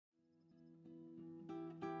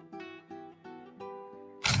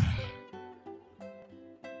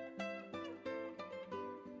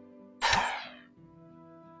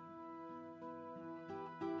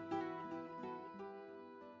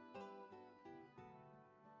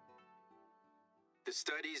The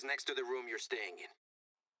study's next to the room you're staying in.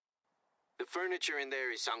 The furniture in there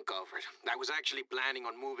is uncovered. I was actually planning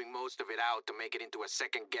on moving most of it out to make it into a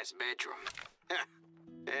second guest bedroom.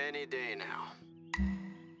 Any day now.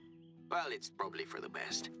 Well, it's probably for the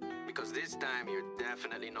best. Because this time you're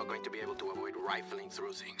definitely not going to be able to avoid rifling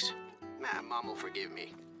through things. Nah, Mom will forgive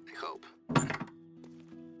me. I hope.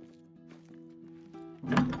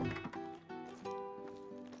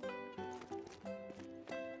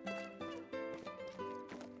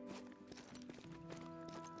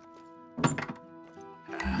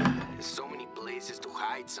 There's so many places to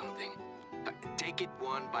hide something. Take it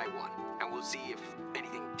one by one, and we'll see if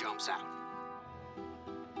anything jumps out.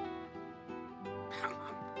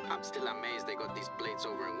 I'm still amazed they got these plates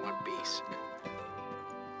over in one piece.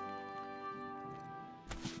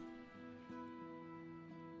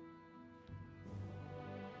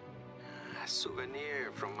 A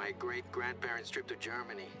souvenir from my great-grandparents' trip to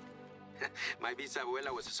Germany. My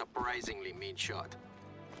bisabuela was a surprisingly mean shot.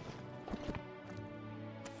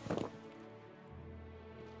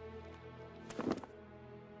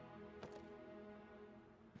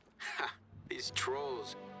 These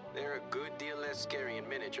trolls, they're a good deal less scary in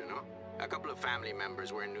miniature, no? A couple of family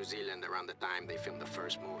members were in New Zealand around the time they filmed the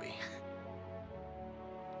first movie.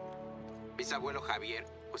 Bisabuelo Javier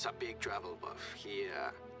was a big travel buff. He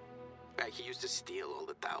used to steal all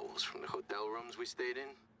the towels from the hotel rooms we stayed in.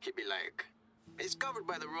 He'd be like, "It's covered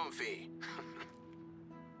by the room fee."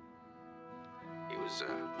 He was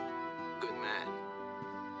a good man.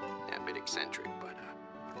 Yeah, a bit eccentric, but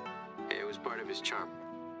it was part of his charm.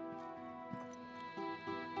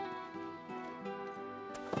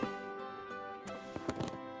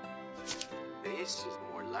 This is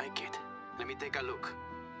more like it. Let me take a look.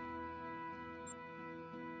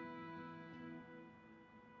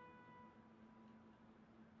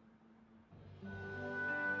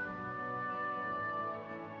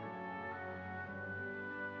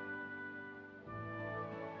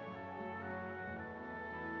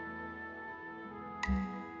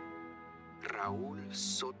 Raul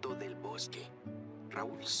Soto del Bosque.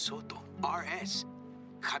 Raul Soto, R.S.,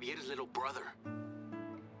 Javier's little brother.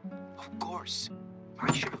 Of course.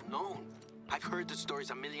 I should have known. I've heard the stories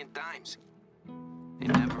a million times. They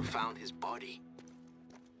never found his body.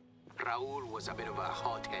 Raul was a bit of a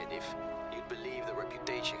hothead, if you'd believe the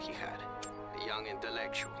reputation he had. A young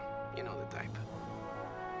intellectual, you know the type.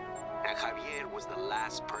 And Javier was the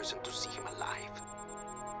last person to see him alive.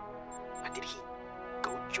 But did he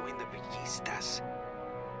go join the Villistas?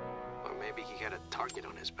 Or maybe he had a target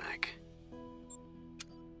on his back.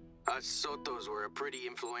 Us Sotos were a pretty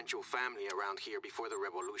influential family around here before the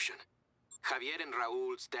revolution. Javier and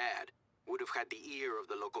Raul's dad would have had the ear of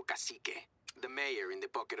the local cacique, the mayor in the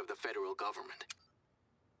pocket of the federal government.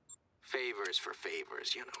 Favors for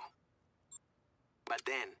favors, you know. But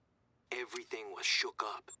then, everything was shook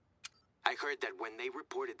up. I heard that when they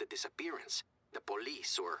reported the disappearance, the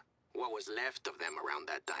police, or what was left of them around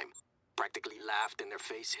that time, practically laughed in their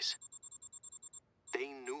faces.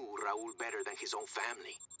 They knew Raul better than his own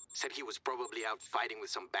family. Said he was probably out fighting with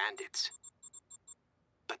some bandits.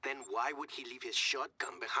 But then why would he leave his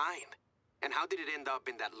shotgun behind? And how did it end up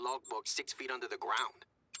in that logbook 6 feet under the ground?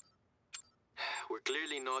 We're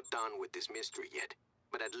clearly not done with this mystery yet,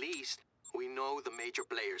 but at least we know the major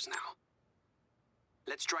players now.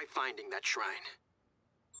 Let's try finding that shrine.